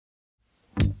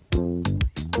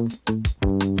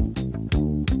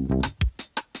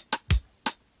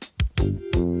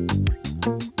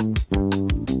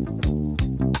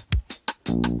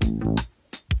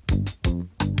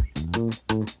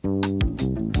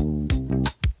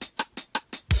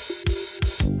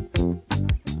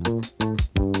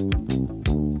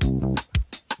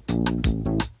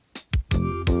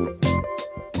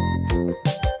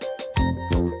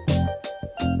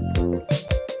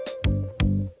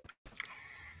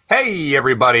Hey,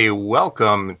 everybody.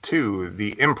 Welcome to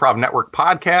the Improv Network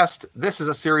podcast. This is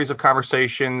a series of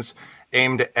conversations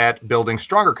aimed at building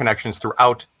stronger connections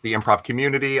throughout the improv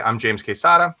community. I'm James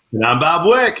Quesada. And I'm Bob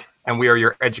Wick. And we are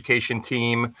your education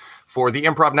team for the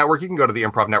Improv Network. You can go to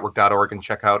theimprovnetwork.org and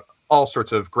check out all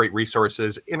sorts of great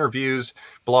resources, interviews,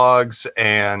 blogs,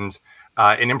 and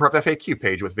an improv FAQ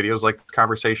page with videos like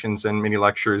conversations and mini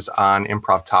lectures on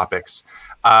improv topics.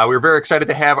 We're very excited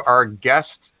to have our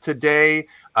guest today,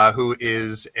 who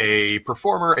is a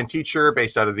performer and teacher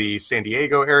based out of the San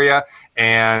Diego area.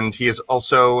 And he is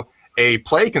also a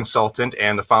play consultant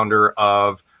and the founder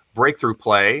of Breakthrough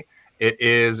Play. It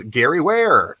is Gary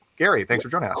Ware. Gary, thanks for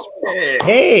joining us.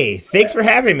 Hey, thanks for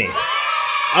having me.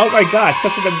 Oh my gosh,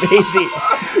 such an amazing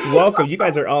welcome. You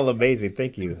guys are all amazing.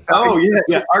 Thank you. Oh,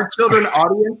 yeah. Our children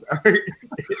audience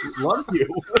love you.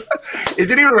 It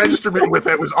didn't even register me with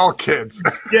it. It was all kids.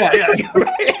 Yeah. Yay.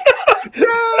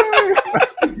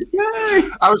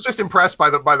 I was just impressed by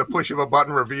the push of a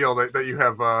button reveal that you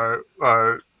have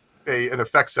an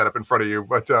effect set up in front of you.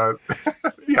 But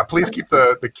yeah, please keep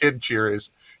the kid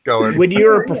cheers going. When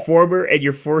you're a performer and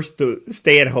you're forced to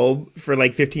stay at home for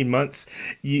like 15 months,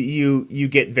 you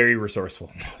get very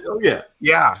resourceful. Oh yeah.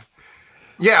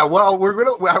 Well,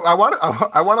 I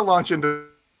want to launch into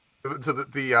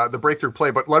the Breakthrough Play,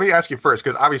 but let me ask you first,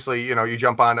 because obviously, you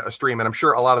jump on a stream, and I'm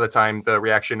sure a lot of the time the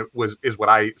reaction is what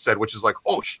I said, which is like,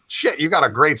 oh shit, you got a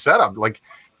great setup, like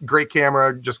great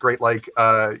camera, just great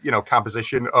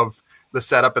composition of the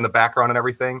setup and the background and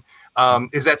everything.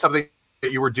 Is that something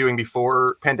that you were doing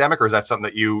before pandemic, or is that something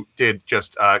that you did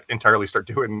just entirely start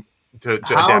doing to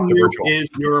adapt to virtual? How new is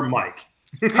your mic?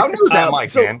 How new is that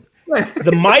mic, man?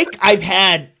 The mic I've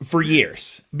had for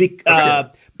years,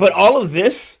 but all of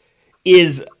this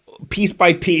is piece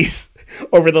by piece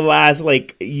over the last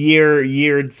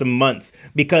year and some months,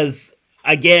 because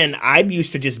again, I'm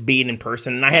used to just being in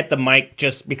person, and I had the mic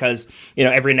just because,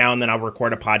 every now and then I'll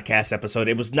record a podcast episode.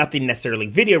 It was nothing necessarily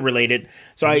video related.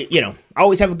 So I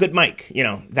always have a good mic,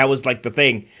 that was like the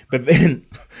thing. But then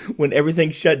when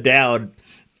everything shut down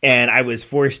and I was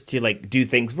forced to do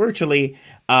things virtually,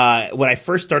 when I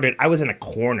first started, I was in a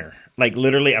corner.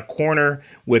 Literally a corner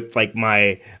with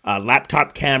my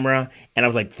laptop camera. And I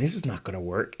was like, this is not going to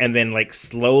work. And then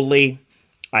slowly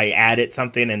I added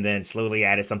something, and then slowly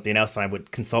added something else. And I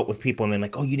would consult with people, and then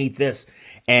oh, you need this.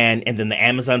 And then the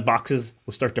Amazon boxes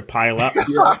will start to pile up.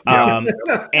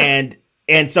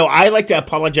 And so I like to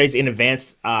apologize in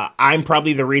advance. I'm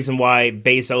probably the reason why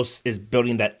Bezos is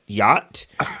building that yacht,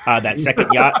 that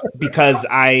second yacht, because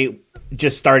I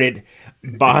just started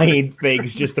buying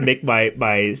things just to make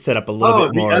my setup a little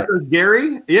bit more. Oh, the SS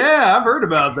Gary? Yeah, I've heard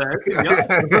about that.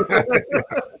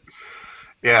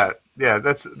 Yeah,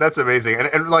 that's amazing, and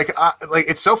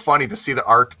it's so funny to see the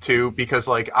arc too, because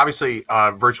obviously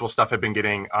virtual stuff had been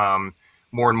getting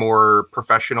more and more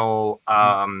professional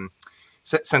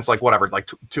since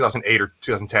 2008 or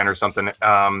 2010 or something.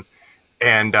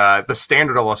 And the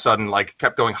standard all of a sudden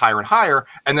kept going higher and higher.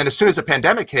 And then as soon as the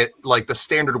pandemic hit, the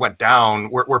standard went down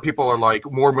where people are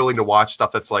more willing to watch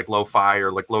stuff that's lo-fi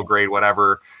or low grade,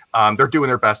 whatever. They're doing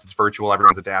their best. It's virtual.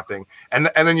 Everyone's adapting.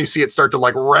 And then you see it start to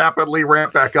rapidly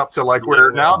ramp back up to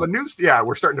where now the new,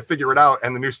 we're starting to figure it out,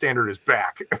 and the new standard is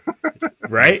back.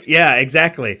 Right? Yeah,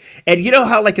 exactly. And you know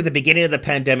how at the beginning of the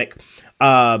pandemic,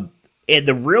 in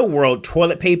the real world,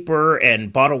 toilet paper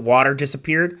and bottled water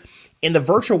disappeared. In the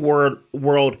virtual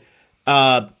world,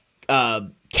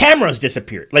 cameras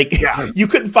disappeared. You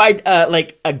couldn't find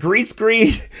a green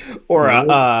screen or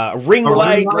a ring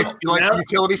light,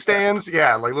 utility stands.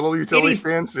 Yeah, little utility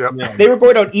stands. Yep. Yeah. They were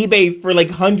going on eBay for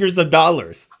hundreds of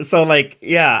dollars. So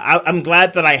I'm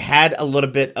glad that I had a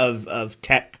little bit of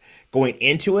tech going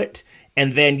into it.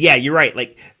 And then you're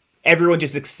right. Everyone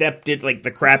just accepted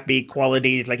the crappy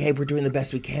qualities. Hey, we're doing the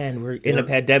best we can. We're in a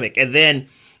pandemic. And then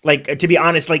to be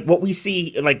honest, what we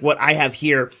see, what I have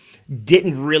here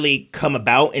didn't really come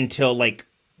about until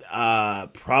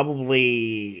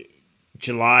probably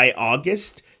July,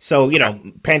 August. So,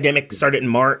 pandemic started in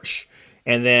March,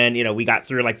 and then, we got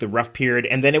through the rough period,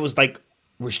 and then it was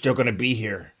we're still going to be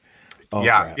here. Oh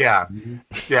Yeah, crap. yeah,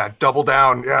 yeah. Double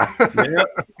down. Yeah,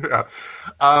 Yeah.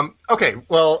 yeah. Okay,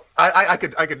 well, I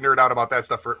could nerd out about that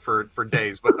stuff for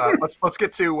days, but let's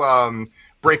get to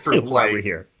breakthrough Why we're play.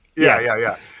 here. Yeah, Yes.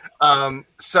 yeah, yeah.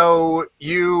 So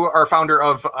you are founder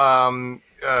of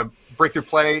Breakthrough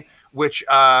Play, which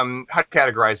how to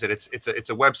categorize it? It's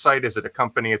a website. Is it a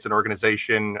company? It's an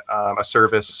organization, a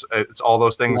service. It's all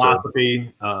those things. Or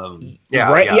Philosophy. yeah,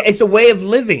 Right. yeah, Yeah. It's a way of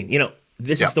living.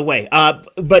 This yeah. is the way.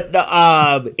 But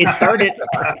it started.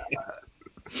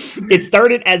 It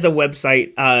started as a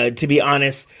website, to be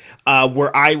honest,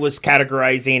 where I was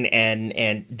categorizing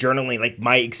and journaling like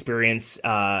my experience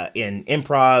in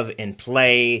improv and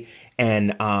play,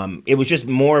 and it was just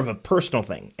more of a personal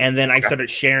thing. And then I Okay. started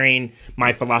sharing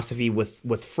my philosophy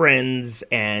with friends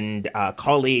and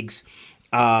colleagues.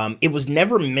 It was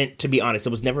never meant to be honest. It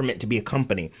was never meant to be a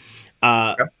company.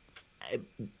 Okay.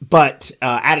 But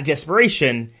out of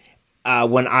desperation,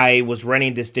 when I was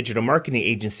running this digital marketing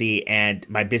agency, and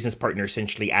my business partner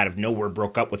essentially out of nowhere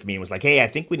broke up with me and was like, "Hey, I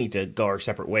think we need to go our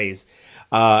separate ways."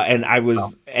 And I Well,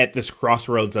 was at this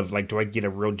crossroads of like, do I get a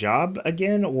real job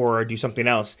again or do something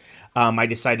else? I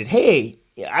decided, hey,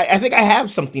 I think I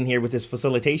have something here with this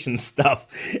facilitation stuff,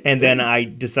 and then I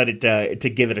decided to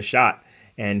give it a shot,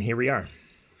 and here we are.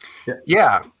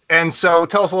 yeah. And so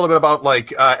tell us a little bit about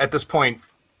like at this point,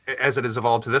 as it has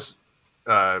evolved to this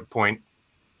point,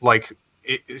 like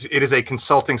it is a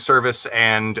consulting service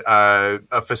and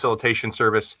a facilitation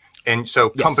service, and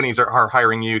so Yes. companies are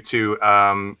hiring you to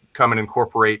come and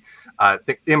incorporate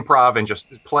improv and just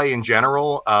play in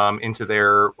general into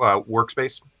their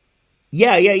workspace.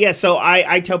 Yeah, yeah, yeah. So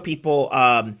I tell people,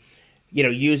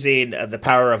 using the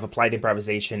power of applied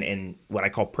improvisation and what I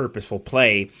call purposeful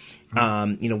play,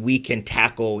 we can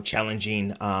tackle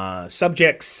challenging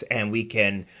subjects, and we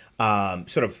can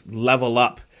sort of level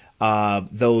up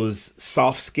those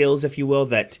soft skills, if you will,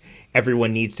 that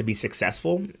everyone needs to be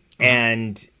successful.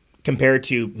 And compared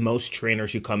to most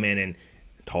trainers who come in and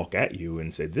talk at you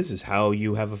and say, this is how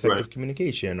you have Right. effective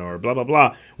communication or blah, blah,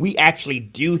 blah. We actually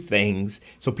do things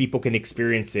so people can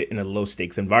experience it in a low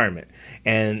stakes environment.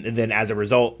 And then as a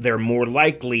result, they're more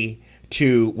likely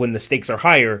to, when the stakes are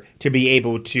higher, to be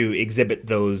able to exhibit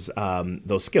those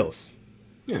skills.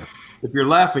 Yeah. If you're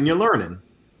laughing, you're learning.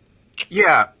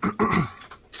 Yeah,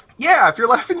 yeah. If you're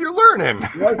laughing, you're learning.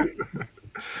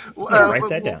 Write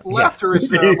that down. Yeah, Laughter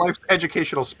is life's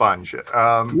educational sponge. Yeah,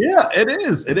 it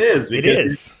is. It is. it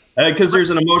is. Because there's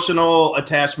an emotional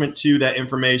attachment to that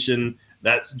information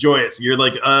that's joyous. You're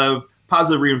like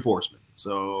positive reinforcement.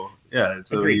 So yeah,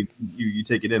 so you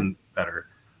take it in better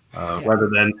rather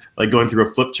than like going through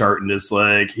a flip chart and just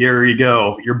like, here you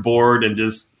go. You're bored and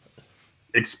just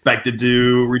expected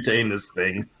to retain this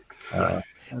thing.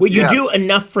 Well, you do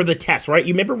enough for the test, right?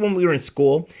 You remember when we were in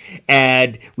school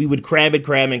and we would cram and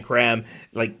cram and cram,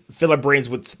 like fill our brains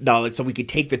with knowledge so we could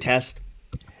take the test.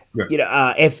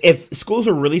 Yeah. If schools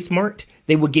are really smart,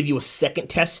 they would give you a second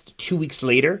test 2 weeks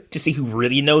later to see who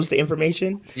really knows the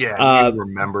information. Yeah, you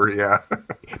remember. Yeah,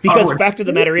 Because the fact of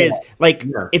the matter is, like,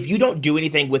 Yeah. if you don't do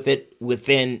anything with it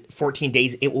within 14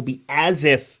 days, it will be as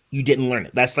if you didn't learn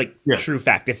it. That's like true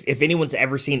fact. If anyone's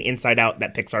ever seen Inside Out,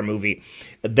 that Pixar movie,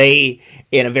 they,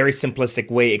 in a very simplistic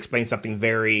way, explain something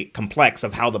very complex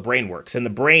of how the brain works. And the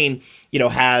brain,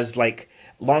 has like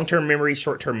long-term memory,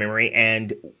 short-term memory,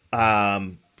 and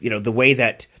the way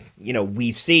that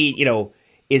we see,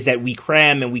 is that we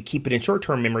cram and we keep it in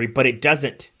short-term memory, but it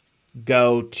doesn't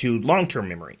go to long-term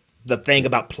memory. The thing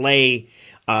about play,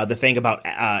 the thing about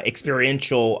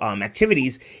experiential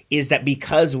activities is that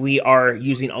because we are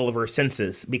using all of our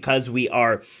senses, because we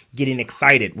are getting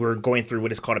excited, we're going through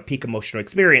what is called a peak emotional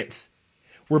experience,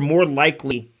 we're more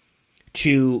likely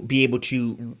to be able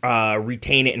to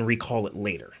retain it and recall it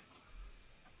later.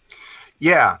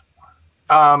 yeah.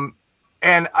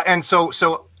 And so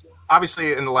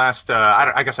obviously in the last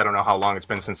I guess I don't know how long it's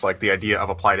been since like the idea of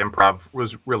applied improv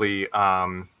was really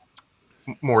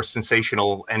more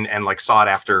sensational and like sought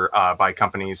after by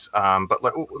companies, but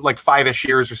like 5-ish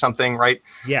years or something, right?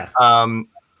 Yeah.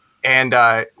 And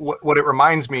what it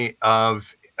reminds me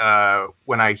of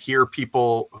when I hear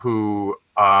people who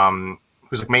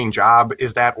whose like main job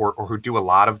is that, or who do a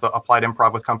lot of the applied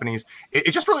improv with companies,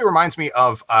 it just really reminds me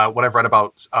of what I've read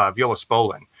about Viola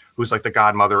Spolin, who's like the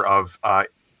godmother of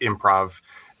improv,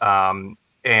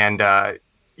 and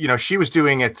she was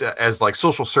doing it as like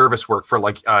social service work for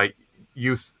like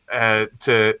youth that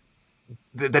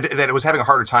it was having a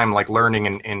harder time like learning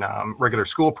in regular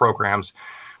school programs,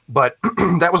 but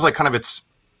that was like kind of its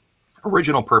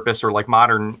original purpose, or like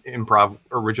modern improv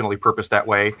originally purposed that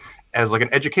way, as like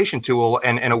an education tool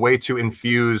and a way to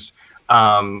infuse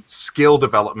skill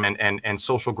development and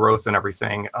social growth and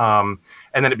everything. And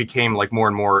then it became like more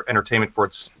and more entertainment for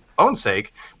its own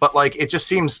sake. But like, it just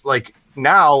seems like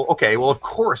now, okay, well, of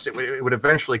course it would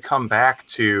eventually come back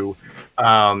to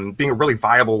being a really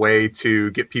viable way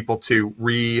to get people to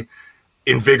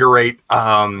reinvigorate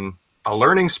a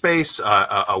learning space,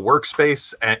 a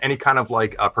workspace, any kind of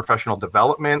like professional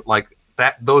development, like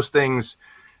that. Those things,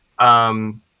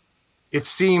 it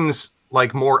seems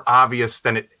like more obvious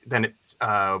than it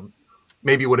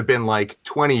maybe would have been like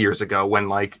 20 years ago when,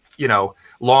 like, you know,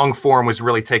 long form was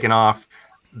really taken off.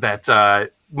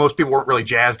 That most people weren't really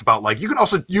jazzed about, like, you can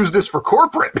also use this for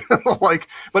corporate. Like,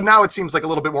 but now it seems like a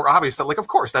little bit more obvious that, like, of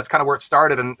course that's kind of where it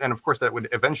started, and of course that would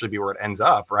eventually be where it ends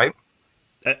up, right?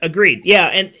 Agreed. Yeah,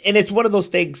 and it's one of those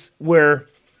things where,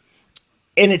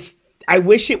 and it's, I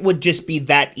wish it would just be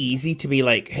that easy to be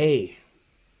like, hey,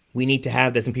 we need to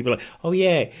have this, and people are like, oh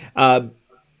yeah,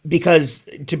 because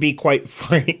to be quite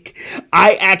frank,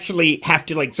 I actually have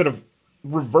to like sort of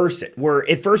reverse it. Where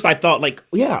at first I thought like,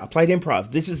 yeah, applied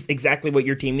improv, this is exactly what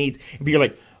your team needs, but you're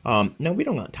like, no, we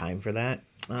don't got time for that.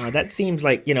 That seems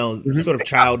like, you know, sort of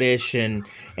childish, and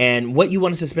what you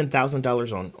want us to spend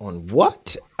 $1,000 on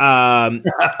what?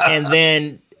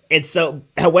 And so,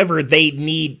 however, they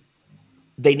need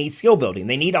skill building.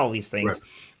 They need all these things. Right.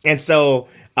 And so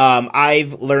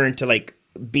I've learned to like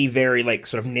be very like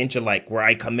sort of ninja like, where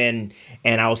I come in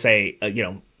and I'll say, you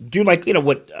know, do like, you know,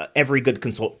 what every good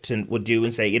consultant would do,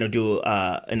 and say, you know, do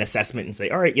an assessment and say,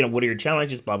 all right, you know, what are your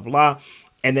challenges, blah, blah, blah.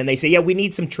 And then they say, yeah, we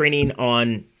need some training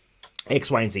on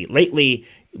X, Y, and Z. Lately,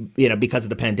 you know, because of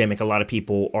the pandemic, a lot of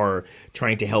people are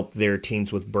trying to help their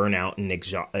teams with burnout and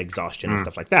exhaustion and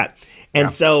stuff like that.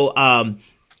 And so,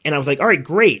 and I was like, all right,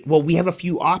 great. Well, we have a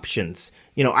few options.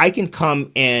 You know, I can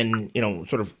come and, you know,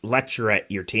 sort of lecture at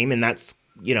your team, and that's,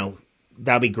 you know,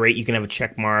 that'll be great. You can have a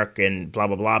check mark and blah,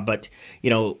 blah, blah. But,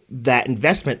 you know, that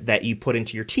investment that you put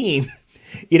into your team,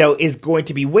 you know, is going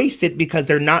to be wasted because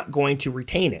they're not going to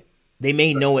retain it. They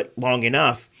may know it long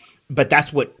enough, but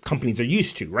that's what companies are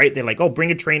used to, right? They're like, oh, bring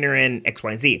a trainer in X,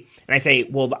 Y, and Z. And I say,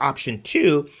 well, the option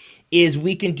 2 is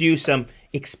we can do some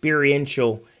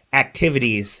experiential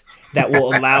activities that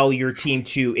will allow your team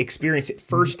to experience it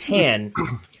firsthand,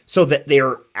 so that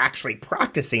they're actually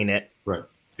practicing it. Right.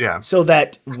 Yeah. So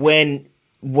that when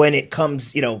it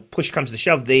comes, you know, push comes to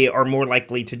shove, they are more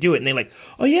likely to do it. And they're like,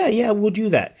 oh yeah, we'll do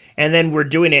that. And then we're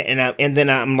doing it. And then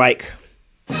I'm like,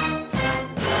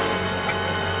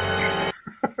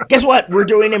 guess what? We're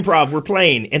doing improv. We're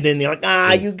playing. And then they're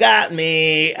like, you got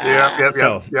me. Yep.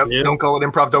 Don't call it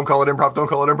improv. Don't call it improv. Don't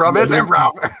call it improv. It's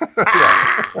improv.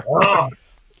 Oh.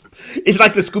 It's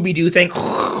like the Scooby-Doo thing.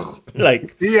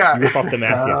 Like, rip off the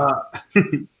mask. Yeah.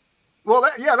 Well,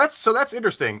 that's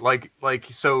interesting. Like,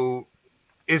 so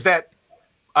is that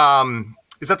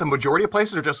the majority of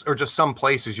places, or just some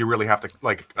places you really have to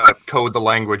like code the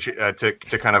language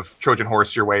to kind of Trojan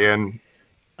horse your way in?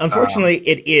 Unfortunately,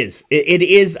 it is. It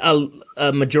is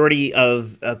a majority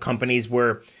of companies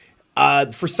where,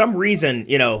 for some reason,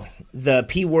 you know, the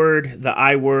P word, the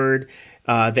I word,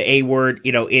 the A word,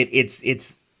 you know,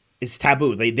 it's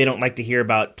taboo. They don't like to hear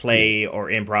about play or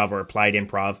improv or applied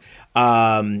improv.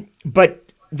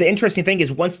 But the interesting thing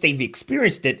is, once they've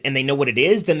experienced it and they know what it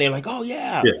is, then they're like, oh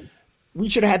yeah. We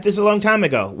should have had this a long time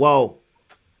ago. Well,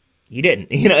 you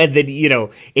didn't, you know, and then, you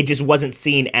know, it just wasn't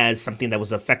seen as something that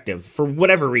was effective for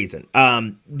whatever reason.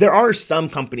 There are some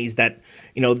companies that,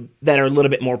 you know, that are a little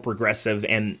bit more progressive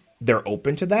and they're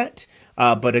open to that.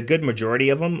 But a good majority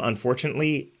of them,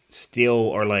 unfortunately,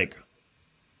 still are like,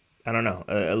 I don't know,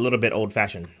 a little bit old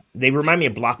fashioned. They remind me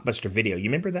of Blockbuster Video. You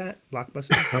remember that?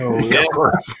 Blockbuster? Oh, yeah, of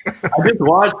course. I just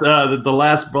watched the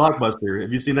last Blockbuster.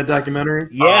 Have you seen that documentary?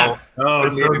 Yeah. Oh,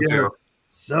 it's so good.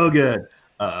 So good.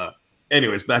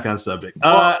 Anyways, back on subject.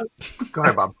 Go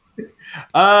ahead, Bob.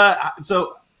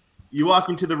 So you walk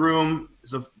into the room.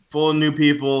 It's full of new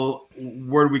people.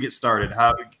 Where do we get started?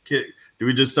 How do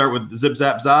we just start with zip,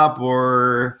 zap, zop,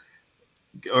 or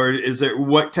is there,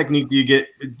 what technique do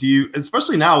you,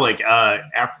 especially now, like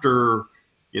after,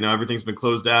 you know, everything's been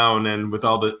closed down and with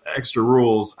all the extra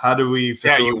rules, how do we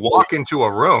facilitate? Yeah, you walk into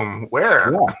a room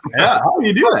where? Yeah. How do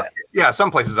you do that? Yeah, some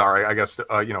places are, I guess,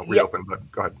 you know, reopened, but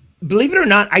go ahead. Believe it or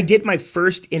not, I did my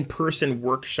first in-person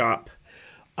workshop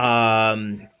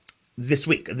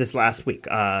this last week.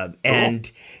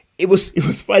 And it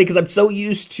was funny because I'm so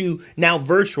used to now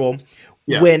virtual.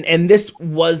 Yeah. And this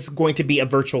was going to be a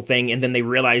virtual thing, and then they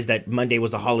realized that Monday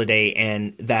was a holiday,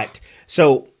 and that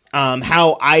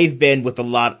how I've been with a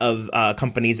lot of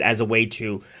companies as a way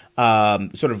to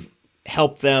sort of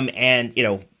help them and, you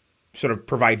know, sort of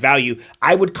provide value.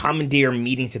 I would commandeer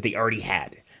meetings that they already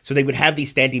had. So they would have these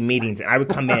standing meetings, and I would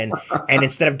come in, and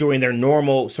instead of doing their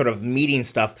normal sort of meeting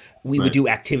stuff, we would do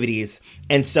activities.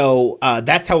 And so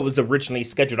that's how it was originally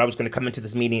scheduled. I was going to come into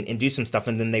this meeting and do some stuff,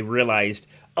 and then they realized,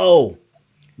 oh,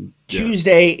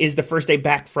 Tuesday is the first day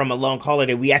back from a long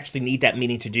holiday. We actually need that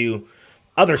meeting to do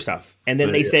other stuff. And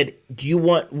then they said,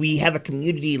 we have a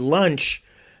community lunch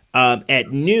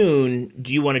at noon.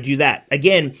 Do you want to do that?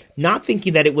 Again, not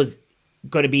thinking that it was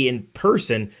going to be in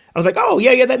person. I was like, oh,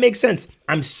 yeah, that makes sense.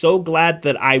 I'm so glad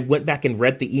that I went back and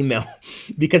read the email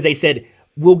because they said,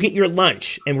 we'll get your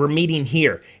lunch and we're meeting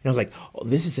here. And I was like, oh,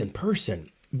 this is in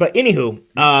person. But anywho,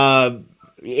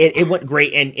 it went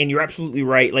great. And you're absolutely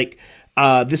right. Like,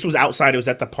 this was outside. It was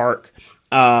at the park.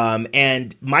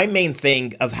 And my main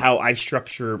thing of how I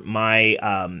structure my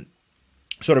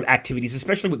sort of activities,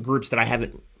 especially with groups that I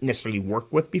haven't necessarily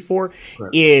worked with before,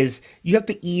 is you have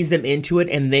to ease them into it,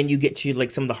 and then you get to like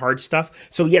some of the hard stuff.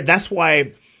 So yeah, that's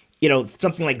why,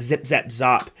 something like Zip Zap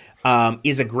Zop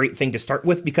is a great thing to start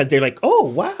with, because they're like, oh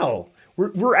wow,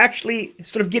 we're actually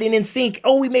sort of getting in sync.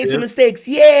 Oh, we made some mistakes.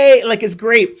 Yay! Like, it's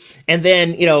great. And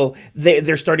then,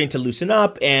 they're starting to loosen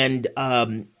up, and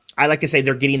I like to say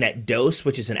they're getting that dose,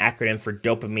 which is an acronym for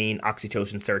dopamine,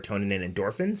 oxytocin, serotonin, and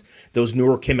endorphins, those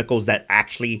neurochemicals that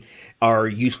actually are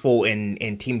useful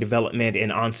in team development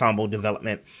and ensemble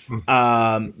development.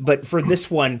 But for this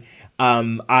one,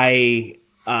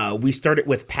 we started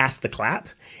with Pass the Clap,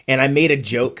 and I made a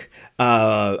joke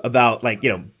about, like,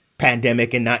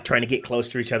 pandemic and not trying to get close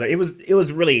to each other. It was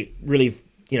really, really,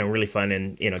 really fun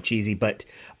and, cheesy. But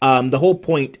the whole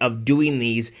point of doing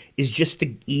these is just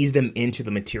to ease them into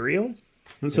the material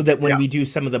so that when we do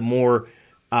some of the more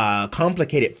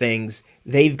complicated things,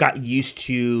 they've gotten used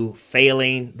to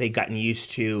failing. They've gotten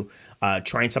used to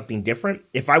trying something different.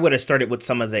 If I would have started with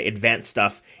some of the advanced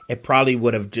stuff, it probably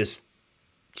would have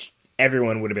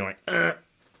everyone would have been like,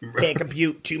 can't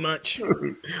compute too much.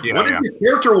 What does your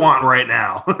character want right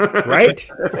now? Right?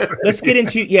 Let's get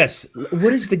into,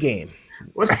 what is the game?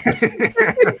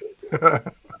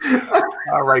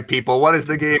 All right, people. What is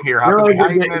the game here? How can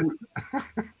we this?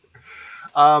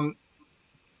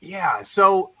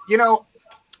 So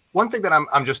one thing that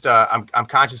I'm just I'm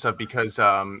conscious of, because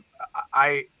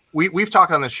we've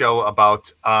talked on the show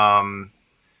about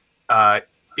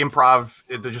improv,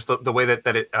 just the way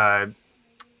that it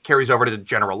carries over to the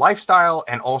general lifestyle,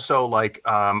 and also like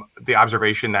the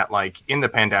observation that, like, in the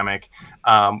pandemic,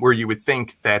 where you would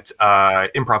think that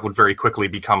improv would very quickly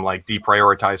become like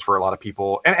deprioritized for a lot of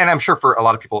people, and I'm sure for a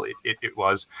lot of people it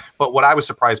was. But what I was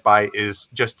surprised by is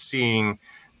just seeing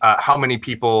how many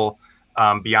people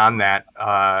beyond that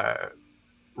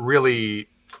really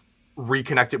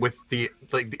reconnected with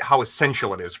how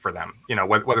essential it is for them,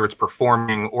 whether it's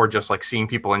performing or just like seeing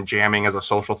people and jamming as a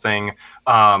social thing,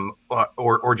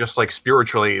 or just like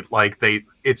spiritually, like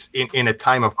it's in a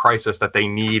time of crisis that they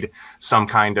need some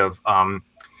kind of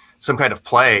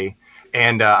play.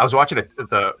 And I was watching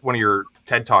one of your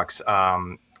TED Talks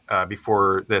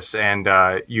before this, and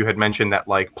you had mentioned that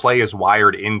like play is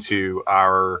wired into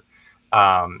our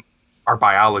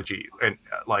biology, and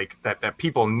like that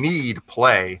people need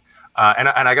play. And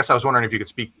I guess I was wondering if you could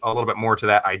speak a little bit more to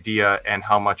that idea, and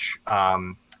how much,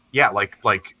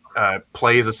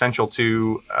 play is essential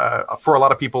to for a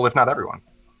lot of people, if not everyone.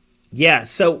 Yeah.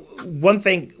 So one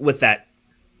thing with that,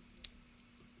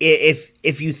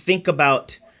 if you think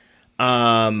about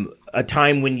a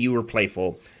time when you were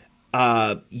playful,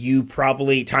 you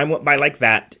probably, time went by like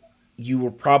that. You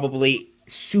were probably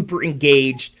super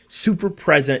engaged, super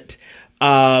present.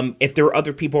 If there were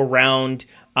other people around,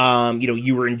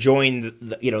 you were enjoying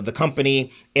the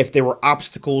company. If there were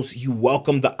obstacles, you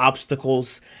welcomed the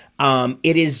obstacles.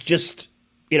 It is just,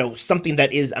 something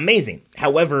that is amazing.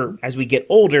 However, as we get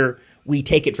older, we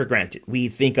take it for granted. We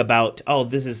think about, oh,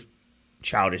 this is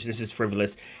childish, this is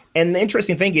frivolous. And the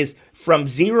interesting thing is, from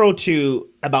 0 to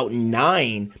about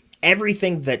 9,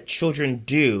 everything that children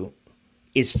do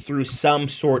is through some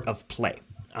sort of play.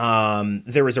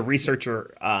 There was a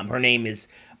researcher, her name is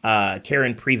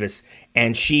Karen Previs,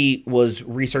 and she was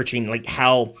researching like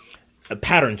how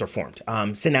patterns are formed,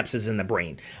 synapses in the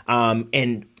brain.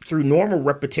 And through normal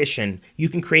repetition, you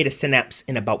can create a synapse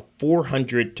in about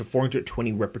 400 to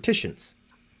 420 repetitions.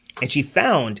 And she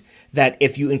found that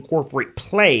if you incorporate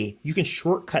play, you can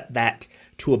shortcut that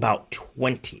to about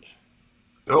 20.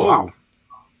 Oh, wow.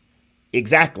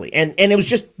 Exactly. And it was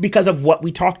just because of what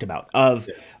we talked about of,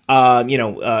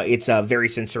 it's a very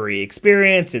sensory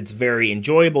experience. It's very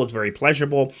enjoyable. It's very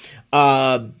pleasurable.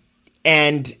 And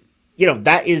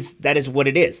that is what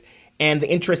it is. And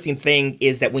the interesting thing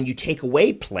is that when you take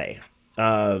away play,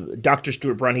 Dr.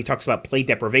 Stuart Brown, he talks about play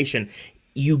deprivation.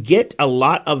 You get a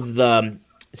lot of the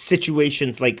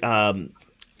situations like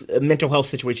mental health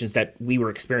situations that we were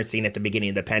experiencing at the beginning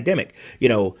of the pandemic.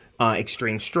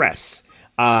 Extreme stress.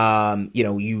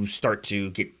 You start to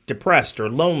get depressed or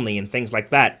lonely and things like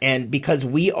that. And because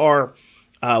we are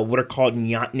what are called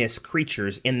neotness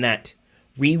creatures, in that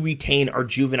we retain our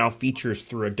juvenile features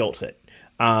through adulthood.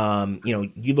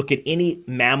 You look at any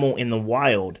mammal in the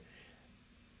wild,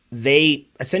 they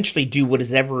essentially do what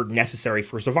is ever necessary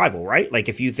for survival, right? Like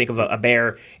if you think of a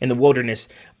bear in the wilderness,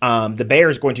 the bear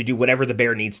is going to do whatever the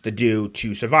bear needs to do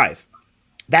to survive.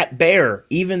 That bear,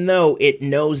 even though it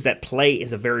knows that play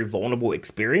is a very vulnerable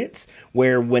experience,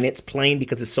 where when it's playing,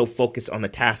 because it's so focused on the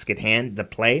task at hand, the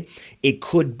play, it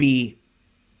could be,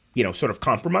 sort of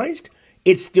compromised,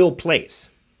 it still plays.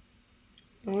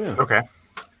 Oh, yeah. Okay.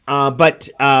 But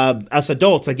us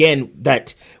adults, again,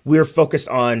 that we're focused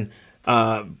on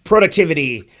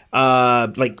productivity,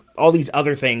 like all these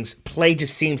other things, play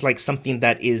just seems like something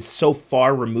that is so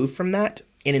far removed from that.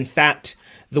 And in fact,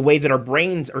 the way that our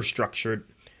brains are structured,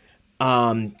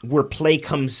 where play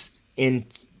comes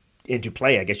into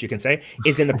play, I guess you can say,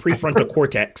 is in the prefrontal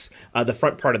cortex, the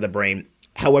front part of the brain.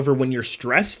 However, when you're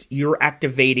stressed, you're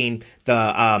activating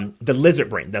the lizard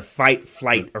brain, the fight,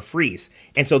 flight, or freeze.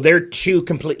 And so they're two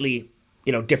completely,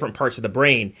 different parts of the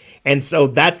brain. And so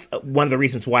that's one of the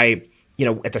reasons why,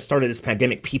 at the start of this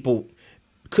pandemic, people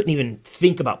couldn't even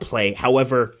think about play.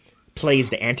 However, play is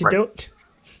the antidote.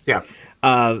 Right.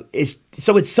 Yeah. It's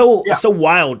so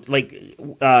wild. Like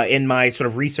in my sort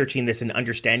of researching this and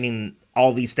understanding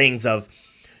all these things, of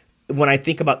when I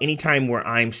think about any time where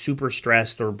I'm super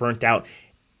stressed or burnt out,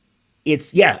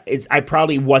 I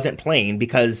probably wasn't playing,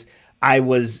 because I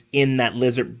was in that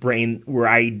lizard brain where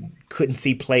I couldn't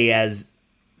see play as,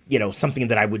 something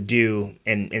that I would do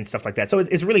and stuff like that. So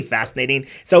it's really fascinating.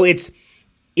 So it's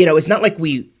not like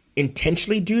we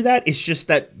intentionally do that. It's just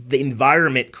that the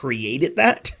environment created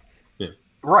that.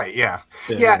 Right. Yeah.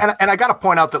 And I got to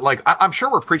point out that, like, I'm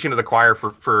sure we're preaching to the choir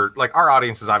for like, our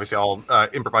audience is obviously all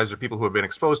improvisers, people who have been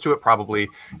exposed to it, probably,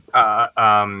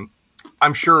 I'm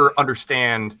sure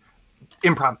understand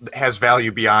improv has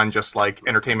value beyond just like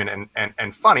entertainment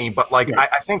and funny. But like,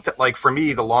 I think that, like, for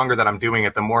me, the longer that I'm doing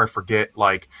it, the more I forget,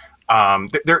 like,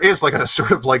 there is like a sort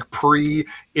of like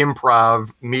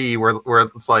pre-improv me where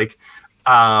it's like,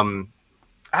 I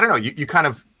don't know, you kind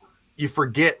of, you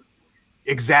forget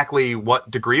exactly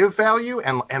what degree of value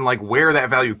and like where that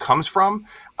value comes from,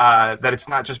 that it's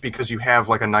not just because you have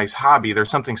like a nice hobby. There's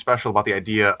something special about the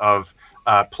idea of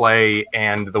play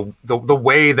and the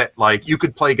way that, like, you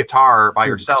could play guitar by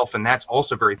yourself, and that's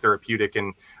also very therapeutic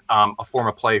and a form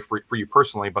of play for you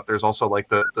personally. But there's also like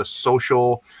the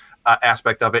social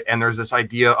aspect of it, and there's this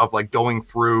idea of like going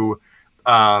through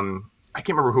I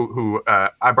can't remember who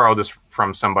I borrowed this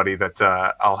from somebody that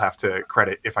I'll have to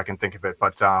credit if I can think of it,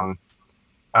 but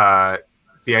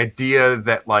the idea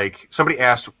that, like, somebody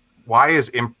asked, why is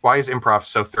improv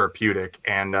so therapeutic?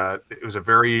 And it was a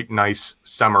very nice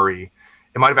summary.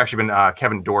 It might have actually been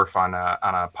Kevin Dorff on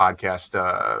a podcast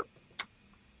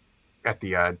at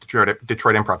the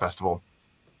Detroit Improv Festival.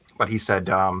 But he said,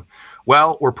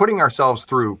 well, we're putting ourselves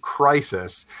through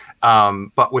crisis,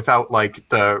 but without like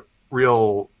the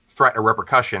real threat or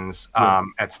repercussions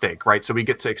at stake, right? So we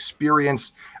get to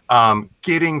experience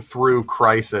getting through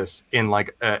crisis in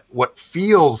like what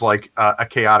feels like a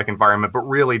chaotic environment, but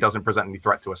really doesn't present any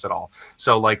threat to us at all.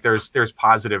 So like there's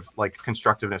positive like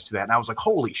constructiveness to that. And I was like,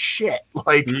 holy shit,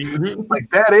 like like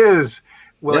that is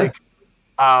like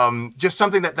just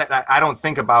something that I don't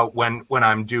think about when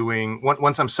I'm doing,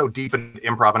 once I'm so deep in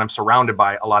improv and I'm surrounded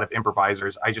by a lot of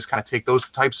improvisers, I just kind of take those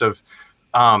types of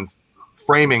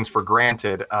framings for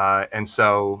granted. And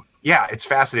so, yeah, it's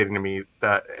fascinating to me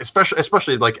that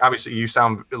especially like, obviously you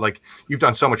sound like you've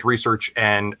done so much research,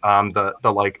 and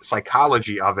the like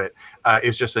psychology of it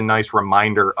is just a nice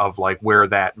reminder of like where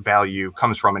that value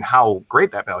comes from and how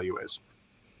great that value is.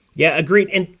 Yeah, agreed.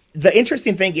 And the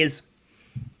interesting thing is,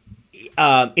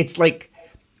 it's like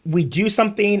we do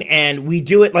something and we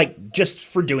do it like just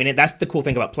for doing it. That's the cool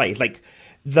thing about play. It's like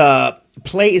the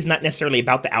play is not necessarily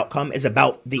about the outcome, it's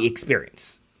about the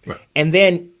experience. Right. And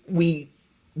then we've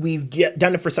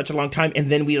done it for such a long time,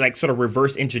 and then we like sort of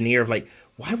reverse engineer of like,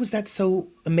 why was that so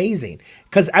amazing?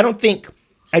 Because I don't think,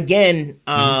 again,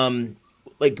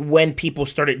 like when people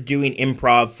started doing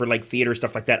improv for like theater,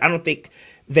 stuff like that, I don't think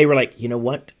they were like, you know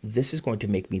what, this is going to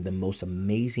make me the most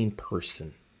amazing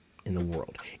person in the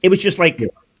world. It was just like,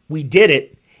 we did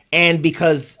it. And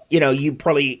because, you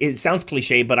probably, it sounds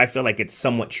cliche, but I feel like it's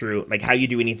somewhat true. Like how you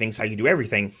do anything is how you do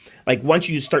everything. Like once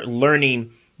you start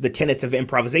learning the tenets of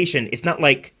improvisation, it's not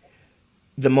like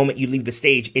the moment you leave the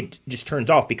stage, it just turns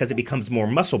off because it becomes more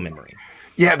muscle memory.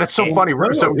 Yeah, that's so funny.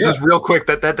 So just real quick,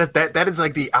 that is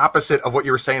like the opposite of what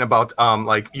you were saying about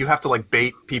like you have to like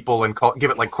bait people and give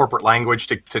it like corporate language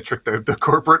to trick the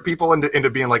corporate people into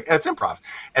being like it's improv.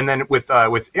 And then with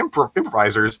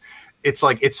improvisers, it's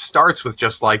like it starts with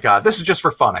just like this is just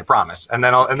for fun, I promise. And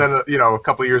then a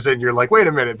couple of years in, you're like, wait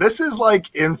a minute, this is like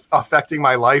affecting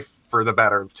my life for the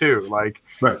better too. Like,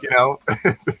 right.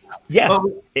 Yeah.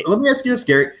 Let me ask you this,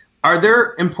 Gary. Are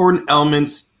there important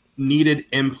elements needed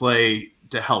in play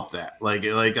to help that, like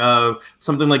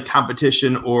something like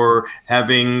competition or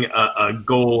having a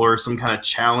goal or some kind of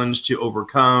challenge to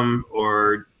overcome,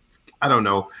 or I don't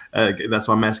know. That's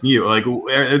why I'm asking you. Like,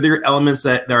 are there elements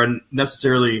that are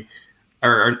necessarily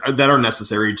or that are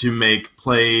necessary to make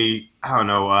play? I don't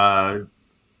know,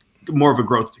 more of a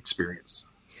growth experience.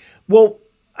 Well,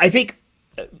 I think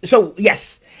so.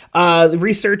 Yes, the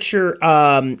researcher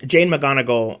Jane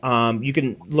McGonigal. You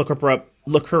can look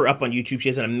her up on YouTube. She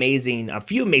has a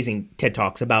few amazing TED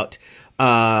Talks about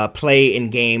play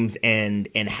in games and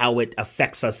how it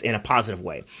affects us in a positive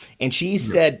way. And she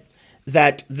said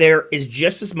that there is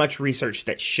just as much research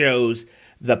that shows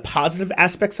the positive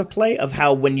aspects of play, of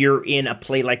how when you're in a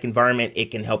play-like environment,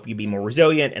 it can help you be more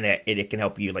resilient and it can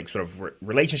help you like sort of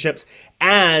relationships,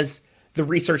 as the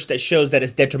research that shows that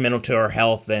it's detrimental to our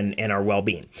health and our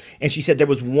well-being. And she said there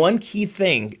was one key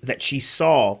thing that she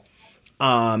saw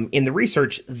in the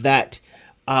research that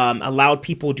allowed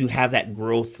people to have that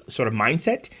growth sort of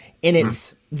mindset, and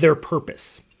it's their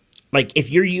purpose. Like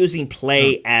if you're using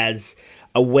play as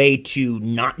a way to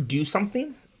not do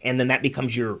something, and then that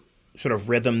becomes your sort of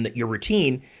rhythm, that your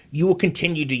routine, you will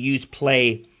continue to use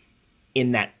play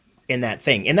in that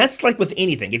thing. And that's like with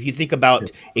anything. If you think about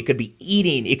it, could be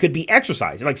eating, it could be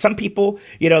exercise. Like some people,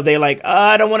 they like,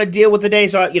 I don't want to deal with the day.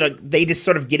 So, they just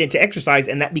sort of get into exercise,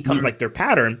 and that becomes like their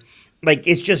pattern. Like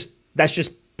that's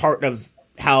just part of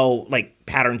how like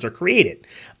patterns are created.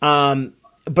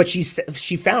 But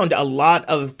she found a lot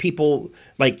of people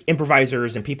like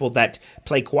improvisers and people that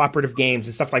play cooperative games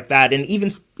and stuff like that, and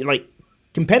even like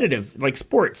competitive like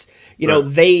sports,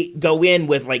 they go in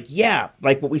with like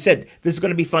what we said, this is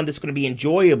going to be fun, this is going to be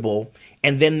enjoyable,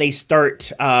 and then they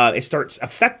start it starts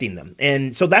affecting them.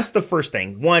 And so that's the first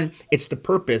thing. One, it's the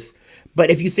purpose. But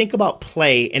if you think about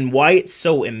play and why it's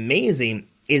so amazing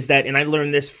is that, and I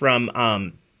learned this from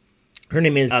her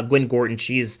name is Gwen Gordon.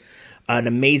 She's an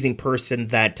amazing person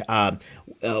that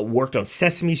worked on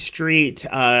Sesame Street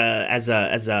as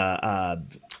a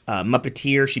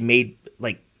Muppeteer. She made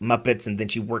like Muppets, and then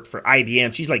she worked for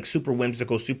IBM. She's like super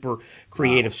whimsical, super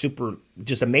creative, super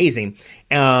just amazing.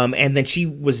 And then she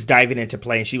was diving into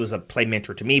play, and she was a play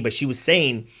mentor to me. But she was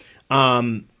saying,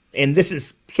 and this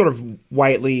is sort of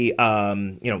widely,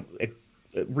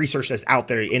 research that's out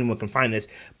there, anyone can find this.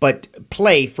 But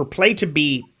for play to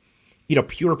be,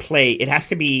 pure play, it has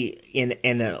to be in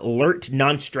an alert,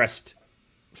 non-stressed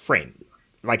frame.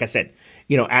 Like I said,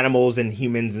 animals and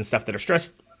humans and stuff that are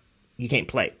stressed, you can't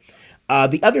play.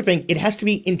 The other thing, it has to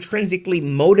be intrinsically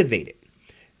motivated.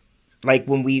 Like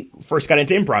when we first got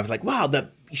into improv, it's like, wow, the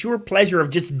pure pleasure of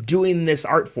just doing this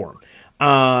art form.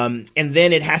 And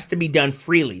then it has to be done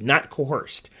freely, not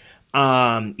coerced.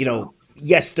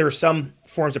 Yes, there are some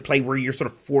forms of play where you're sort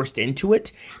of forced into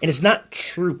it, and it's not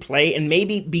true play. And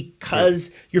maybe because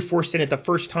you're forced in it the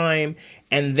first time,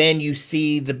 and then you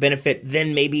see the benefit,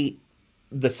 then maybe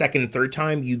the second and third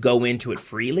time you go into it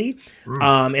freely.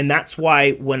 And that's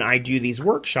why when I do these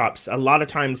workshops, a lot of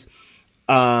times,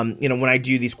 when I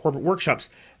do these corporate workshops,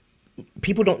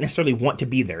 people don't necessarily want to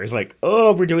be there. It's like,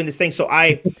 oh, we're doing this thing. So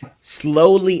I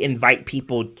slowly invite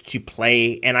people to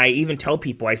play. And I even tell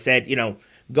people, I said,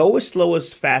 go as slow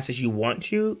as fast as you want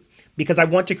to, because I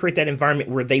want to create that environment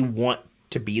where they want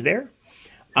to be there.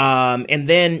 And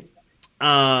then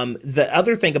the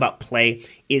other thing about play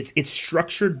is it's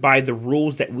structured by the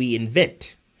rules that we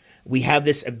invent. We have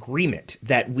this agreement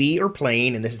that we are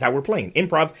playing, and this is how we're playing.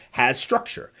 Improv has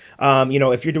structure.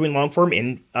 If you're doing long form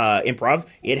in improv,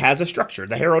 it has a structure.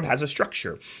 The Herald has a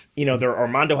structure. The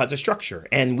Armando has a structure,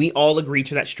 and we all agree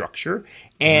to that structure,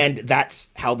 and that's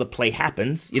how the play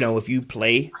happens. If you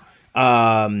play,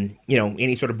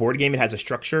 any sort of board game, it has a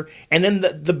structure, and then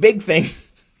the big thing.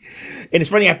 And it's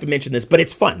funny I have to mention this, but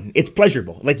it's fun. It's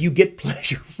pleasurable. Like you get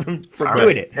pleasure from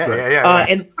doing it. Yeah.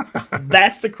 And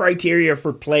that's the criteria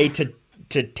for play to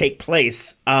take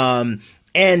place. And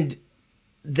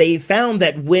they found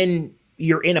that when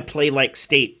you're in a play-like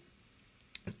state,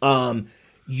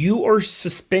 you are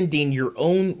suspending your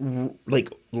own like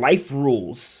life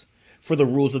rules for the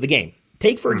rules of the game.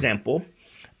 Take, for example,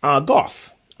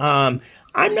 golf. I'm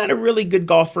not a really good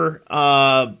golfer.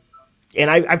 And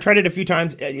I've tried it a few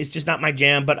times. It's just not my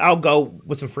jam, but I'll go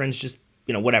with some friends, just,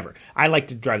 whatever. I like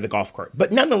to drive the golf cart.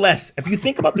 But nonetheless, if you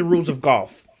think about the rules of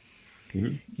golf,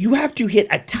 you have to hit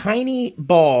a tiny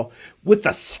ball with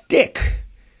a stick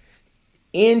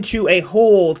into a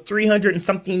hole 300 and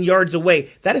something yards away.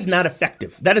 That is not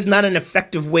effective. That is not an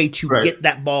effective way to get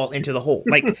that ball into the hole.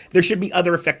 Like, there should be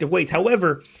other effective ways.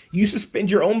 However, you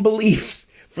suspend your own beliefs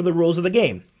for the rules of the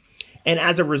game. And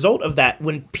as a result of that,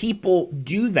 when people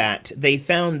do that, they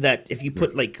found that if you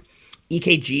put like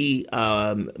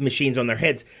EKG machines on their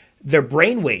heads, their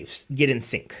brain waves get in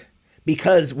sync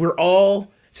because we're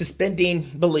all suspending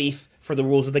belief for the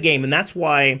rules of the game. And that's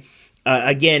why,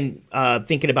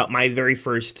 thinking about my very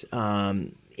first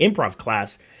improv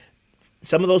class,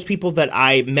 some of those people that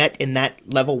I met in that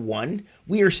level 1,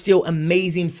 we are still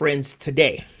amazing friends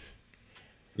today.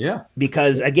 Yeah.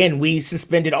 Because, again, we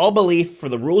suspended all belief for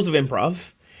the rules of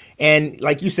improv. And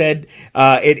like you said,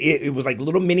 it was like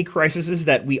little mini crises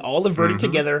that we all averted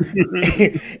together.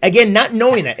 Again, not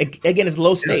knowing that. Again, it's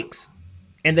low stakes.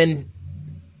 And then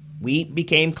we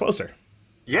became closer.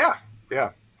 Yeah.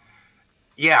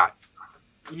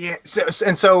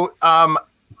 So,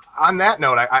 on that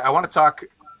note, I want to talk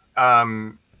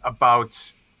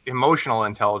about emotional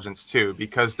intelligence too,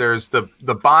 because there's the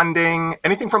bonding,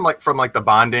 anything from the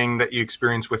bonding that you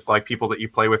experience with like people that you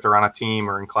play with or on a team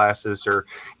or in classes or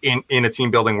in a team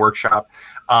building workshop,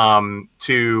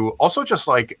 to also just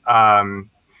like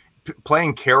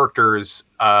playing characters,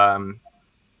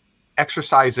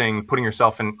 exercising, putting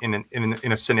yourself in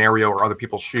a scenario or other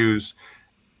people's shoes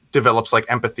develops like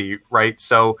empathy, right?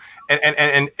 So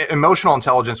and emotional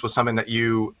intelligence was something that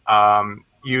you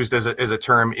used as a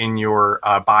term in your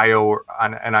bio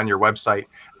and on your website,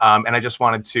 and I just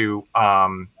wanted to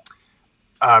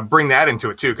bring that into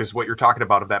it too, because what you're talking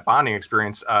about of that bonding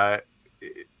experience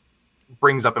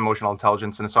brings up emotional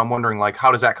intelligence, and so I'm wondering, like,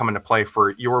 how does that come into play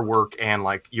for your work and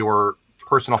like your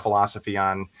personal philosophy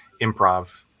on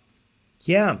improv?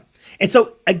 Yeah, and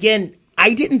so again,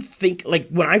 I didn't think, like,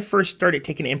 when I first started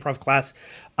taking an improv class,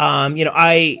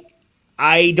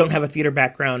 I don't have a theater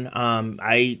background.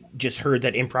 I just heard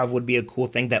that improv would be a cool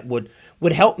thing that would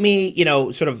help me,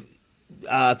 sort of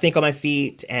think on my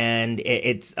feet, and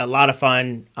it's a lot of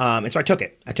fun. And so I took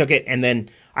it, and then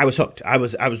I was hooked. I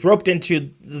was roped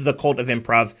into the cult of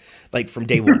improv, like, from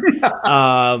day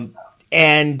one.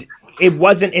 And it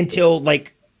wasn't until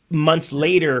like months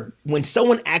later when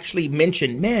someone actually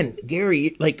mentioned, "Man,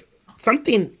 Gary, like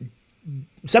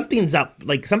something's up,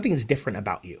 like something's different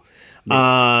about you."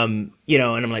 And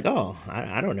I'm like, oh,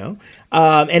 I don't know.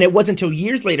 And it wasn't until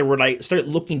years later where I started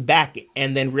looking back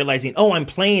and then realizing, oh, I'm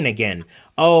playing again.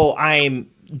 Oh, I'm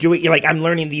doing, like, I'm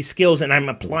learning these skills and I'm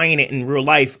applying it in real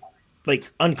life,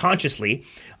 like unconsciously.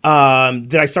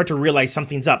 That I start to realize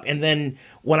something's up. And then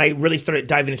when I really started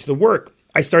diving into the work,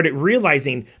 I started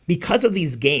realizing, because of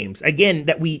these games, again,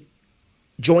 that we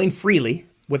join freely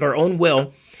with our own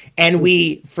will. And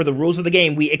we, for the rules of the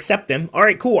game, we accept them. All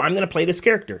right, cool. I'm going to play this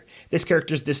character. This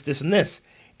character's this, this, and this.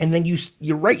 And then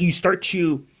you're right. You start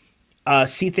to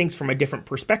see things from a different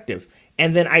perspective.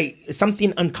 And then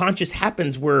something unconscious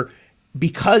happens where,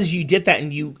 because you did that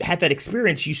and you had that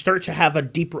experience, you start to have a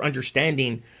deeper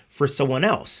understanding for someone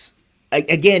else. I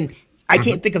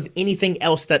can't think of anything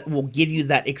else that will give you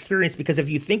that experience, because if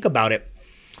you think about it,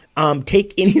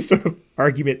 take any sort of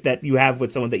argument that you have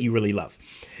with someone that you really love.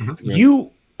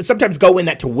 You sometimes go in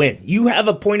that to win. You have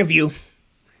a point of view.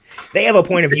 They have a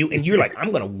point of view, and you're like,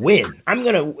 I'm going to win.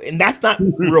 And that's not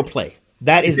real play.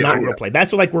 That is not real play.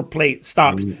 That's like where play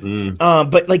stops.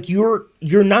 But like you're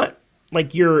not,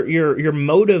 like, your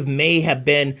motive may have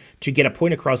been to get a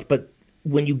point across, but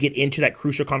when you get into that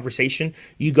crucial conversation,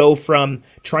 you go from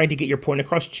trying to get your point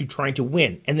across to trying to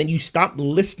win. And then you stop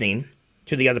listening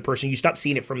to the other person. You stop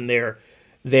seeing it from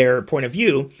their point of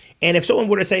view. And if someone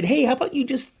would have said, hey, how about you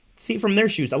just see from their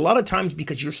shoes? A lot of times,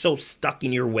 because you're so stuck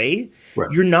in your way,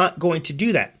 you're not going to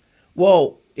do that.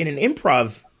 Well, in an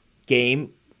improv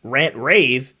game, rant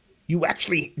rave, you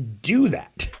actually do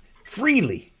that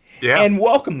freely and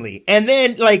welcomely. And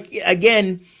then, like,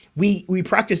 again, we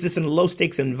practice this in a low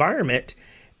stakes environment,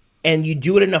 and you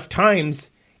do it enough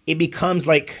times, it becomes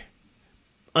like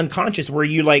unconscious, where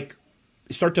you like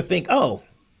start to think, oh,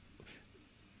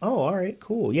 all right,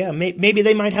 cool. Yeah, maybe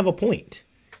they might have a point.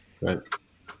 Right.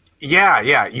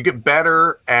 Yeah. You get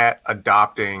better at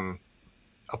adopting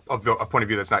a point of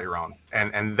view that's not your own,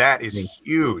 and that is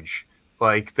huge.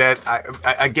 Like that.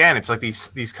 Again, it's like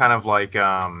these kind of like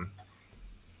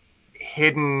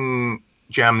hidden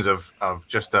gems of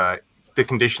just the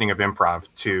conditioning of improv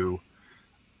to.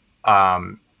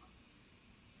 I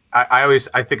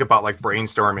think about like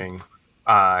brainstorming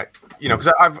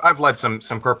because I've led some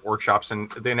corporate workshops,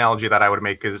 and the analogy that I would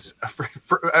make is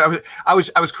I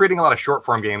was creating a lot of short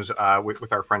form games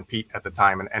with our friend Pete at the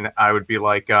time, and I would be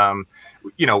like,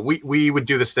 we would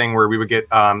do this thing where we would get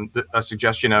a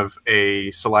suggestion of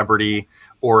a celebrity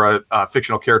or a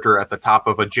fictional character at the top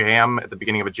of a jam, at the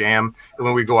beginning of a jam, and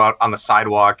when we go out on the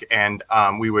sidewalk, and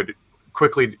we would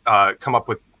quickly come up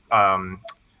with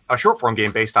a short form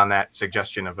game based on that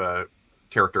suggestion of a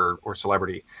character or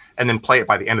celebrity, and then play it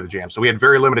by the end of the jam. So we had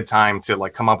very limited time to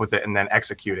like come up with it and then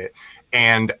execute it.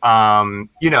 And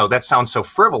that sounds so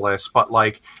frivolous, but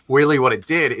like really what it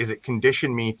did is it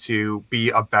conditioned me to be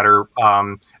a better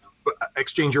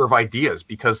exchanger of ideas,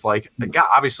 because like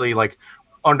obviously like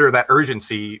under that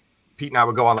urgency, Pete and I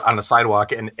would go on the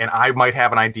sidewalk, and I might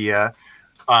have an idea,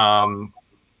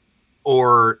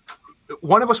 or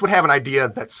one of us would have an idea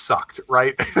that sucked,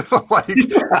 right?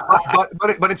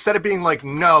 but instead of being like,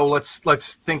 no, let's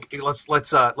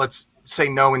say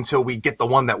no until we get the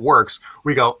one that works,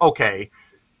 we go, okay,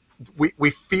 we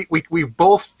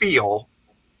both feel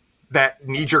that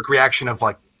knee-jerk reaction of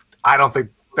like, I don't think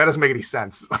that doesn't make any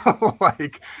sense.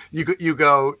 Like you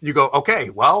go, okay,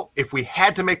 well, if we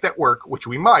had to make that work, which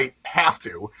we might have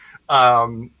to,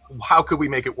 how could we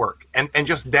make it work? And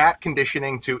just that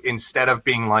conditioning to, instead of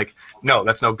being like, no,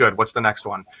 that's no good, what's the next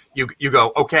one? You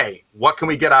go, okay, what can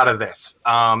we get out of this?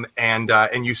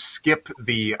 And you skip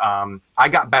the, I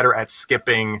got better at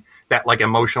skipping that like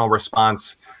emotional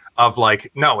response of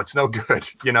like, no, it's no good.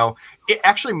 It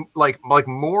actually like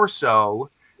more so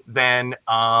than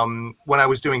when I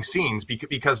was doing scenes,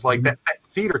 because like that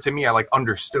theater to me, I like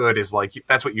understood is like,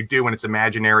 that's what you do when it's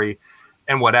imaginary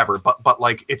and whatever, but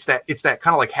like it's that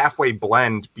kind of like halfway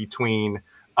blend between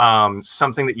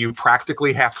something that you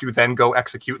practically have to then go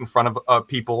execute in front of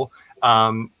people,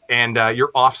 and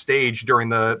you're off stage during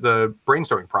the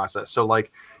brainstorming process. So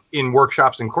like in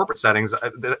workshops and corporate settings,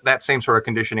 that same sort of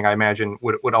conditioning I imagine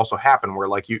would also happen, where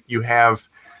like you have,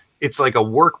 it's like a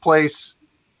workplace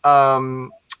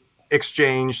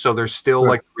exchange, so there's still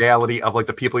like the reality of like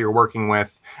the people you're working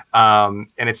with, and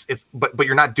it's but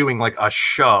you're not doing like a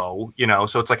show,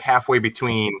 so it's like halfway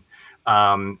between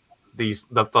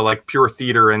the like pure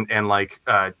theater and like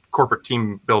corporate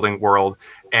team building world.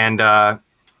 And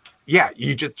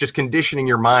you just conditioning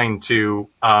your mind to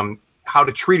how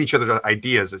to treat each other's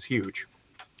ideas is huge.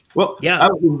 Well, yeah,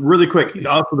 really quick,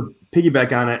 also to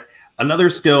piggyback on it, another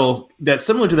skill that's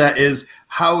similar to that is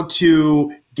how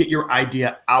to get your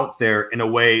idea out there in a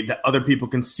way that other people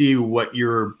can see what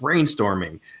you're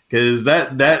brainstorming. Because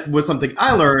that was something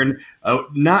I learned.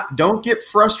 Don't get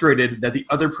frustrated that the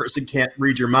other person can't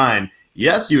read your mind.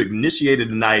 Yes, you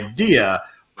initiated an idea,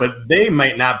 but they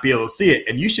might not be able to see it,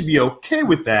 and you should be okay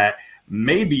with that.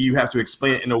 Maybe you have to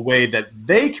explain it in a way that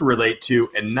they can relate to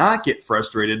and not get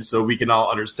frustrated, so we can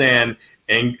all understand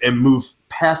and move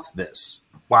past this.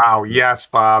 Wow. Yes,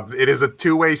 Bob. It is a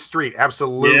two-way street.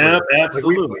 Absolutely. Yeah,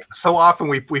 absolutely. Like so often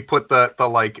we put the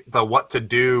what to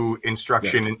do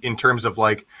instruction in terms of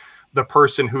like the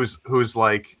person who's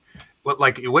like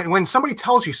when somebody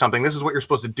tells you something, this is what you're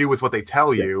supposed to do with what they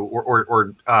tell you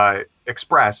or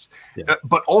express.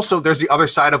 But also there's the other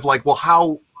side of like, well,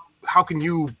 how can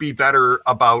you be better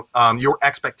about your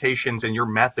expectations and your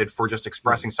method for just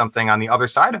expressing something on the other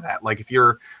side of that? Like if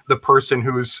you're the person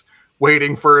who's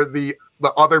waiting for the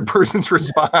other person's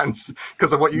response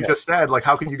because of what you just said, like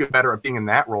how can you get better at being in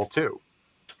that role too?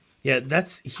 Yeah,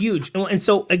 that's huge. And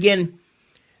so again,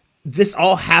 this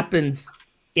all happens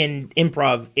in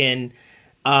improv, in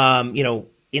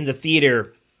in the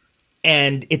theater,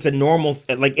 and it's a normal,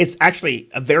 like it's actually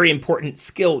a very important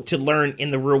skill to learn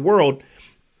in the real world.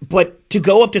 But to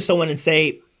go up to someone and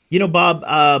say, Bob,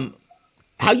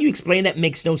 how you explain that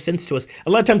makes no sense to us. A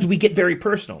lot of times we get very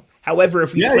personal. However,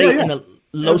 if we play it in a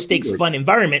low stakes, fun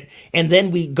environment, and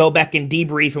then we go back and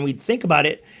debrief and we think about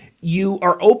it, you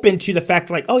are open to the fact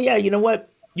like, oh yeah, you know what?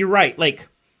 You're right. Like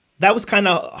that was kind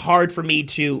of hard for me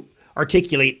to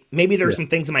articulate. Maybe there's some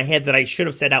things in my head that I should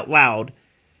have said out loud.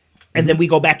 And then we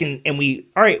go back and we,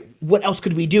 all right, what else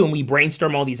could we do? And we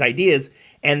brainstorm all these ideas.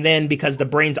 And then because the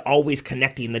brain's always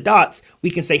connecting the dots, we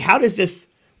can say, how does this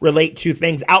relate to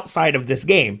things outside of this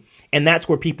game? And that's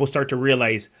where people start to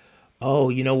realize, oh,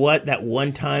 you know what? That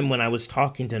one time when I was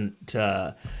talking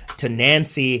to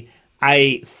Nancy,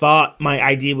 I thought my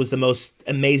idea was the most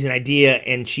amazing idea,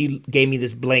 and she gave me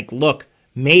this blank look.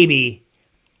 Maybe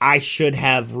I should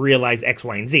have realized X,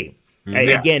 Y, and Z.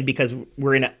 Again, because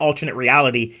we're in an alternate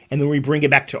reality, and then we bring it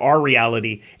back to our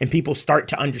reality, and people start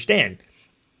to understand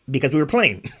because we were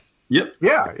playing. Yep.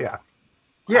 Yeah.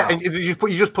 And you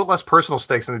just put less personal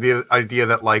stakes in the idea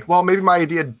that like, well, maybe my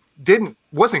idea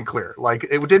wasn't clear. Like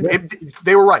it didn't.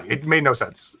 They were right. It made no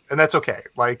sense, and that's okay.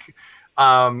 Like,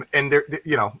 and there,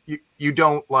 you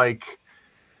don't like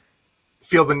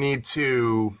feel the need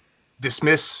to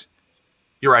dismiss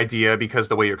your idea because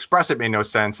the way you express it made no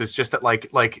sense. It's just that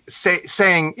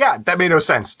saying, yeah, that made no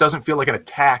sense doesn't feel like an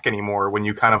attack anymore when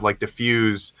you kind of like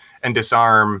diffuse and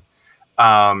disarm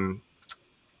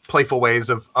playful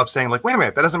ways of saying like, wait a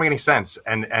minute, that doesn't make any sense.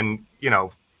 And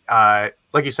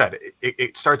like you said,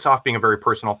 it starts off being a very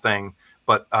personal thing,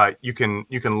 but you can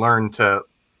learn to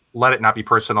let it not be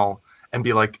personal and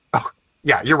be like, oh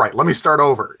yeah, you're right. Let me start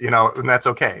over, and that's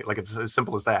okay. Like it's as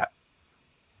simple as that.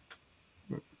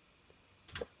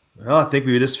 Well, I think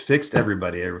we just fixed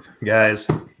everybody, guys.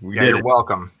 You're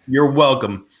welcome. You're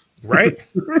welcome. Right?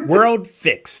 World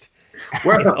fixed. If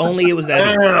only it was that.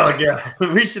 Oh,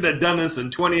 God. We should have done this in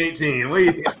 2018.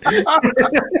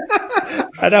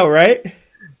 I know, right?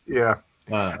 Yeah.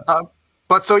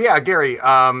 But so, yeah, Gary,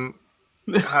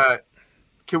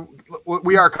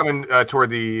 we are coming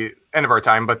toward the end of our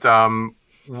time, but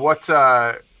what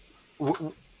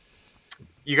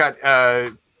you got...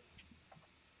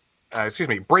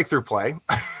 Breakthrough Play.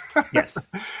 Yes.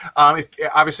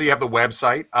 Obviously, you have the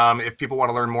website. If people want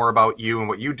to learn more about you and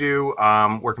what you do,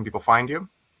 where can people find you?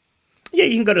 Yeah,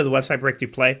 you can go to the website Breakthrough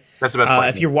Play. That's the best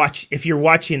place. If you're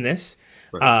watching this,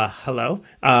 hello.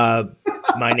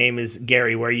 My name is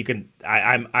Gary. Where you can,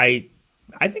 I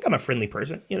think I'm a friendly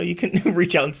person. You can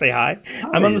reach out and say hi.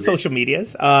 I'm on the social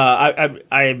medias.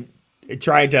 I'm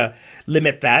trying to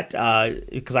limit that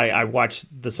because I watched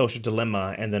The Social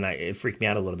Dilemma and then it freaked me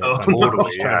out a little bit. So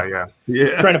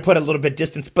I'm trying to put a little bit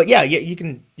distance. But yeah, you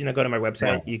can go to my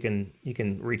website. Yeah. You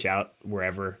can reach out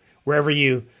wherever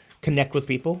you connect with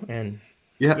people and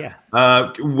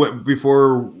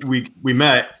before we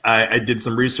met, I did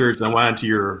some research and I went onto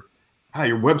your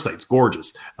website's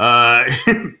gorgeous.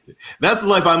 That's the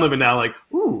life I'm living now. Like,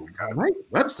 ooh, nice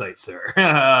website, sir.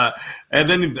 And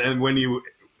then when you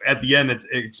at the end, it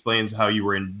explains how you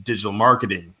were in digital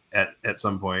marketing at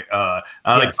some point. I'm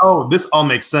like, oh, this all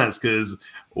makes sense because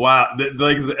wow,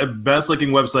 the best looking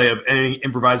website of any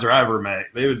improviser I ever met.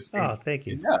 Thank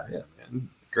you. Yeah, man,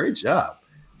 great job.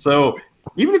 So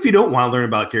even if you don't want to learn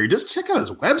about Gary, just check out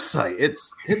his website.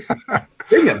 It's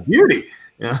thing of beauty.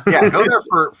 Yeah, go there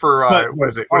for what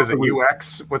is it?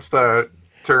 UX? What's the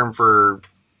term for?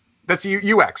 That's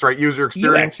UX, right? User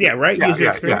experience. UX, yeah, right. User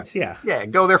experience, yeah. Yeah,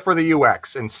 go there for the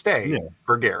UX and stay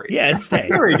for Gary. Yeah, and stay.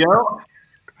 There we go.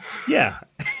 Yeah.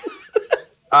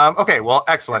 Okay, well,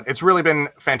 excellent. It's really been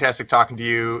fantastic talking to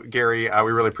you, Gary.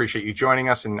 We really appreciate you joining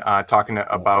us and talking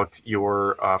about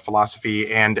your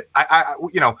philosophy. And I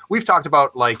we've talked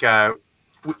about like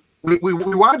we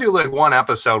want to do like one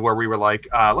episode where we were like,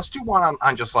 let's do one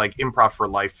on just like improv for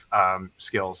life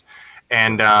skills,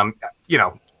 and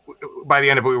by the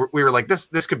end of it, we were like,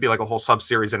 this could be like a whole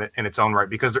sub-series in its own right,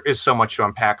 because there is so much to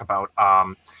unpack about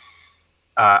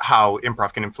how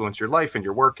improv can influence your life and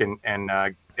your work and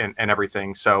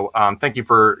everything. So thank you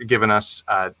for giving us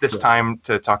this time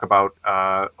to talk about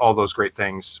all those great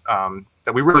things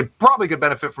that we really probably could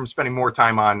benefit from spending more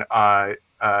time on,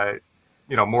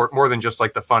 more than just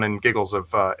like the fun and giggles of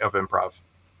improv.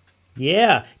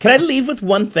 Yeah. Can I leave with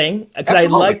one thing? Because I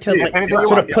like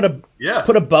to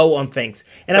put a bow on things.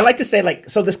 And I like to say,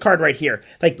 so this card right here,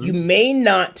 you may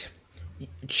not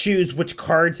choose which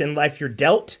cards in life you're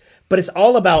dealt, but it's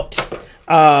all about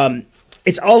I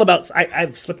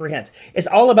have slippery hands. It's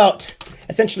all about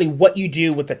essentially what you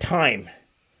do with the time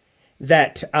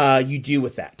that you do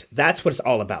with that. That's what it's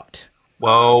all about.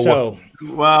 Whoa. So,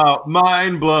 wow,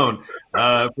 mind blown.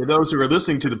 For those who are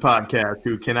listening to the podcast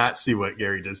who cannot see what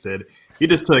Gary just did, he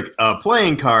just took a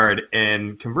playing card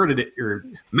and converted it, or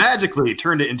magically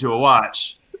turned it into a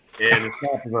watch. And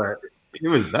that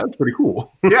was pretty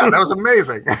cool. Yeah, that was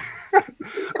amazing.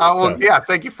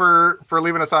 Thank you for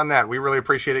leaving us on that. We really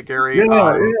appreciate it, Gary.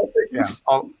 All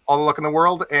the luck in the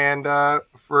world. And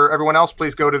for everyone else,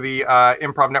 please go to the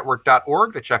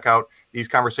improvnetwork.org to check out these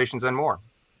conversations and more.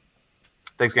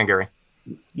 Thanks again, Gary.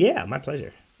 Yeah, my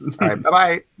pleasure. All right,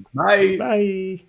 bye-bye. Bye. Bye.